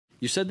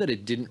You said that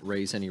it didn't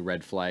raise any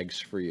red flags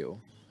for you.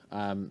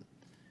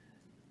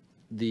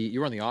 You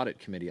were on the audit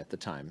committee at the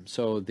time,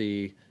 so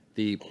the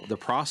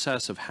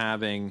process of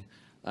having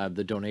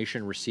the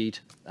donation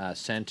receipt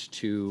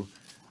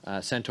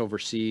sent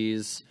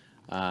overseas,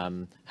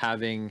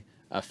 having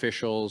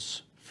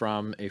officials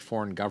from a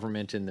foreign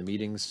government in the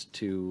meetings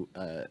to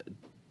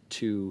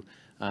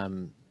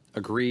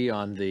agree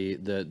on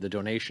the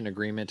donation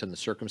agreement and the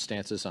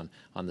circumstances on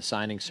the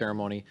signing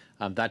ceremony,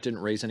 that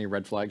didn't raise any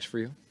red flags for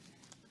you?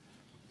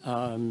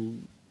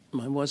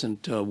 I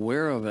wasn't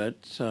aware of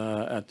it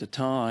at the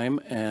time,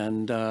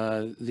 and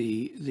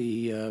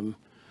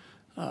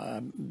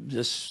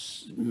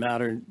this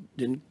matter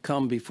didn't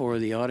come before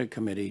the audit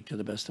committee, to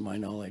the best of my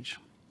knowledge.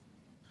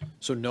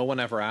 So no one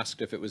ever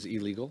asked if it was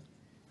illegal?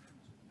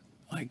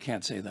 I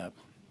can't say that.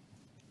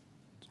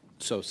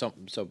 So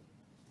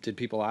did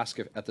people ask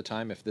at the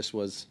time if this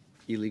was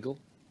illegal?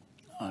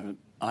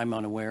 I'm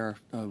unaware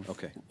of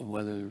okay.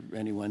 whether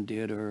anyone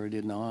did or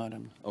did not.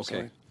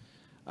 Okay.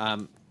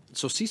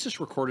 So CSIS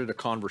recorded a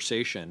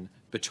conversation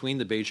between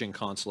the Beijing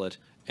consulate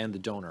and the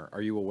donor.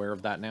 Are you aware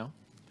of that now?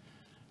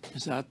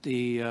 Is that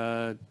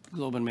the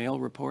Globe and Mail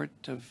report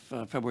of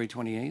February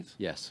 28th?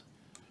 Yes.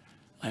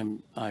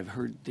 I've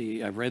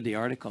read the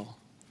article.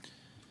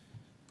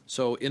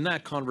 So in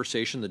that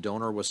conversation, the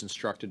donor was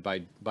instructed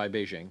by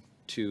Beijing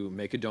to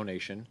make a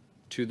donation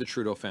to the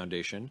Trudeau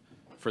Foundation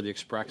for the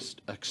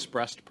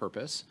expressed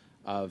purpose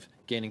of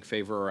gaining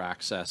favor or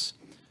access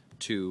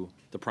to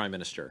the Prime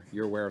Minister.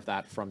 You're aware of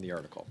that from the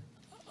article?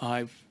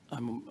 I'm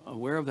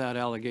aware of that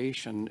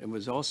allegation. It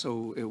was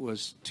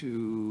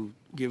to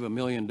give $1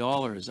 million,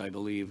 I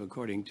believe,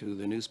 according to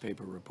the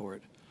newspaper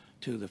report,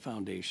 to the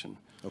foundation.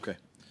 Okay.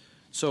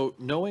 So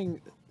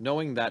knowing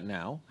that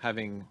now,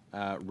 having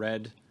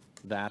read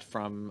that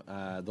from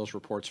those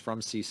reports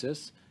from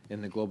CSIS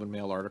in the Globe and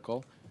Mail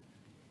article,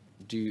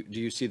 do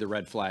you see the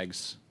red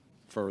flags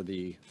for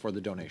the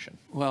donation?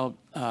 Well,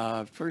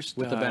 first,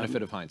 with the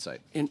benefit of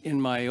hindsight, in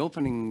my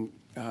opening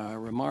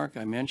remark,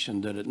 I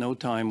mentioned that at no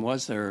time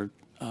was there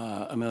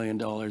 $1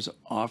 million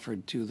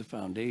offered to the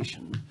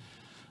foundation.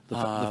 The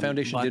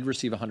foundation did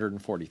receive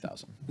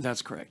 $140,000.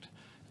 That's correct.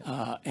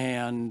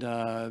 And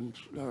a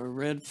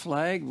red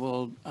flag.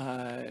 Well,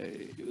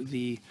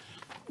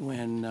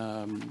 when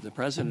the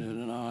president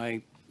and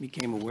I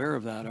became aware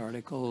of that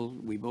article,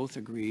 we both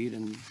agreed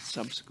and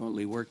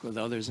subsequently worked with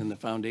others in the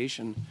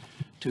foundation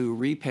to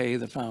repay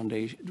the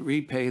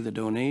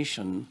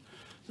donation,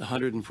 the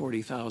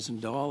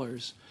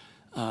 $140,000,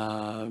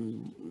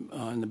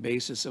 on the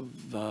basis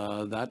of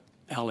that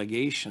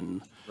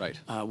allegation, right?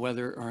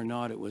 Whether or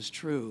not it was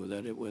true,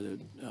 that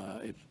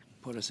it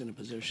put us in a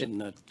position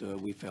that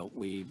we felt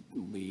we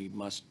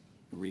must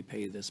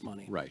repay this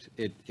money. Right.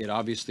 It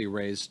obviously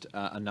raised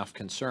enough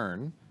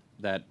concern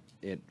that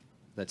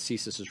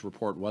CSIS's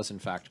report was in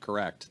fact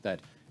correct,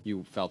 that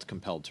you felt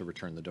compelled to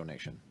return the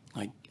donation.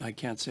 I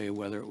can't say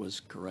whether it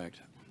was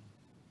correct.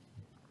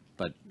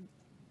 But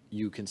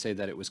you can say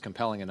that it was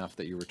compelling enough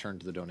that you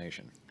returned the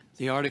donation.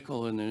 The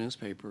article in the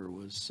newspaper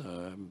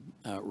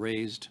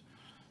raised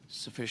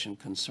sufficient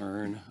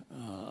concern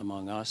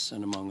among us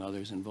and among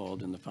others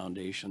involved in the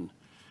foundation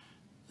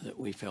that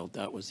we felt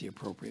that was the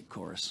appropriate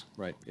course.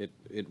 Right.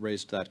 It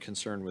raised that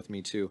concern with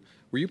me too.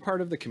 Were you part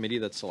of the committee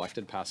that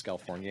selected Pascal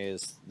Fournier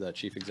as the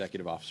chief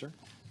executive officer?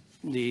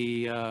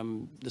 The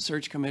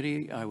search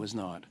committee, I was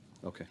not.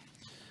 Okay.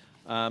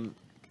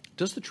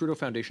 Does the Trudeau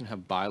Foundation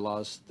have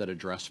bylaws that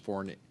address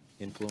foreign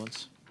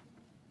influence?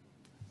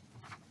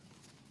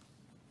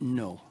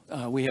 No.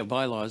 We have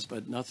bylaws,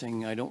 but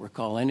nothing, I don't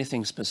recall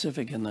anything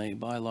specific in the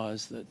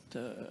bylaws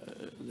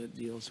that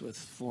deals with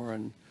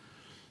foreign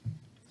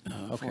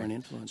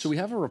influence. So we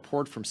have a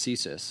report from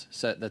CSIS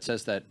that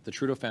says that the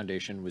Trudeau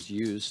Foundation was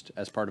used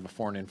as part of a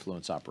foreign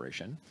influence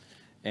operation,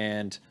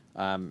 and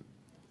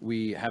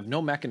we have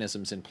no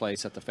mechanisms in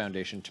place at the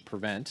foundation to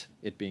prevent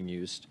it being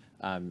used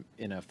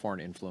in a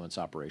foreign influence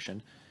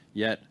operation.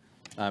 Yet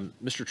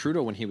Mr.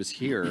 Trudeau, when he was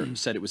here,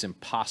 said it was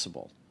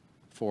impossible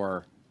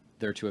for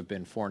there to have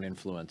been foreign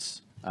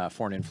influence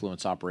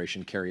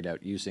operation carried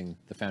out using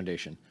the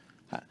foundation.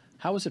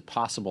 How is it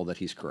possible that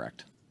he's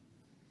correct?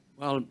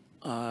 Well,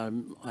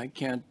 I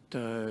can't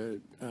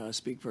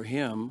speak for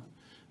him,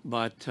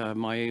 but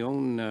my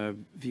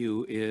own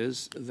view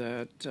is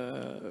that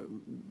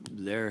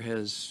there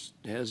has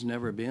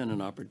never been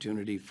an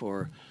opportunity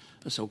for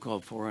a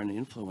so-called foreign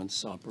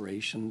influence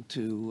operation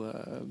to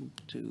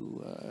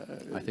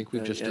I think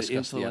we've just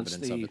discussed the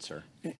evidence of it, sir.